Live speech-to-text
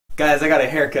Guys, I got a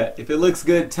haircut. If it looks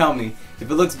good, tell me. If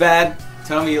it looks bad,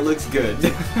 tell me it looks good.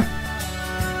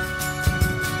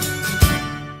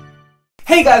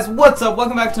 Hey guys, what's up?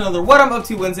 Welcome back to another What I'm Up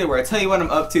To Wednesday, where I tell you what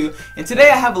I'm up to. And today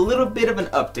I have a little bit of an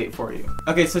update for you.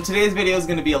 Okay, so today's video is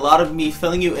going to be a lot of me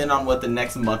filling you in on what the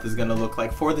next month is going to look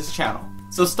like for this channel.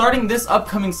 So starting this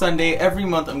upcoming Sunday, every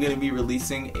month I'm going to be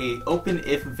releasing a Open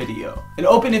If video. An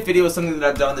Open If video is something that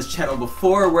I've done on this channel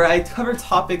before, where I cover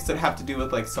topics that have to do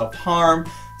with like self-harm,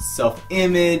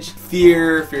 self-image,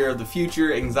 fear of the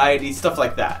future, anxiety, stuff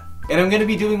like that. And I'm going to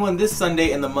be doing one this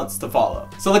Sunday and the months to follow.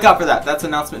 So look out for that. That's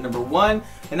announcement number 1.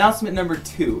 Announcement number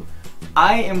 2.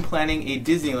 I am planning a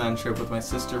Disneyland trip with my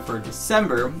sister for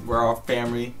December, where our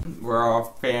family, where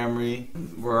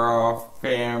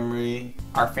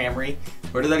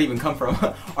did that even come from?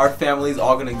 Our family's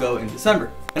all gonna go in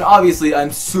December. And obviously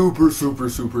I'm super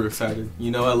excited. You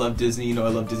know I love Disney, you know I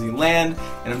love Disneyland,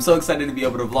 and I'm so excited to be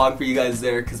able to vlog for you guys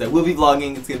there, because I will be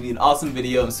vlogging. It's gonna be an awesome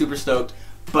video. I'm super stoked.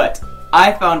 But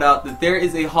I found out that there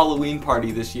is a Halloween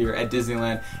party this year at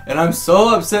Disneyland, and I'm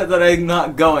so upset that I'm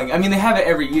not going. I mean, they have it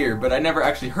every year, but I never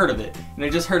actually heard of it. And I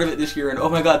just heard of it this year, and oh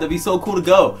my god, that'd be so cool to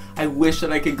go. I wish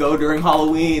that I could go during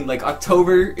Halloween. Like,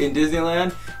 October in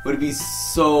Disneyland would be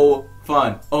so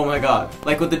fun. Oh my god.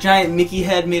 Like with the giant Mickey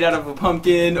head made out of a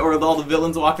pumpkin, or with all the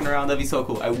villains walking around, that'd be so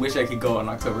cool. I wish I could go in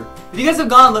October. If you guys have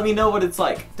gone, let me know what it's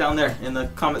like down there in the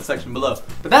comment section below.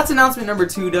 But that's announcement number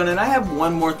 2 done, and I have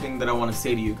one more thing that I want to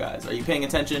say to you guys. Are you paying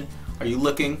attention? Are you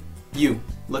looking? You,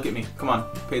 look at me. Come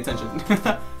on, pay attention.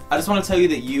 I just want to tell you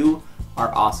that you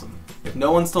are awesome. If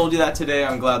no one's told you that today,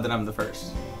 I'm glad that I'm the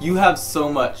first. You have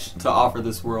so much to offer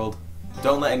this world.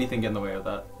 Don't let anything get in the way of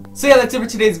that. So yeah, that's it for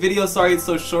today's video. Sorry it's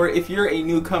so short. If you're a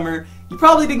newcomer, you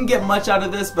probably didn't get much out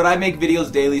of this, but I make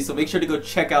videos daily, so make sure to go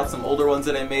check out some older ones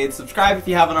that I made. Subscribe if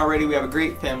you haven't already. We have a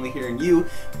great family here, and you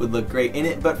would look great in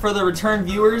it. But for the return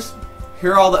viewers,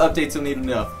 here are all the updates you'll need to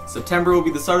know. September will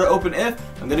be the start of Open If.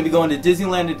 I'm going to be going to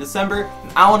Disneyland in December,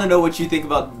 and I want to know what you think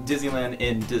about Disneyland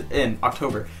in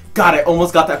October. God, I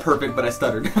almost got that perfect, but I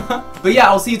stuttered. But yeah,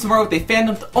 I'll see you tomorrow with a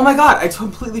fandom. Oh my god, I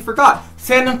completely forgot.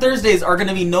 Fandom Thursdays are going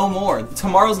to be no more.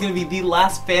 Tomorrow's going to be the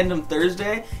last Fandom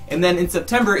Thursday, and then in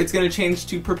September it's going to change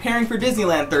to Preparing for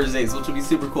Disneyland Thursdays, which will be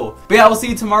super cool. But yeah, I'll see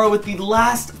you tomorrow with the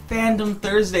last Fandom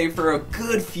Thursday for a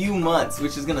good few months,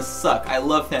 which is going to suck. I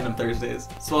love Fandom Thursdays.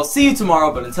 So I'll see you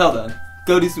tomorrow, but until then,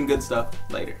 go do some good stuff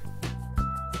later.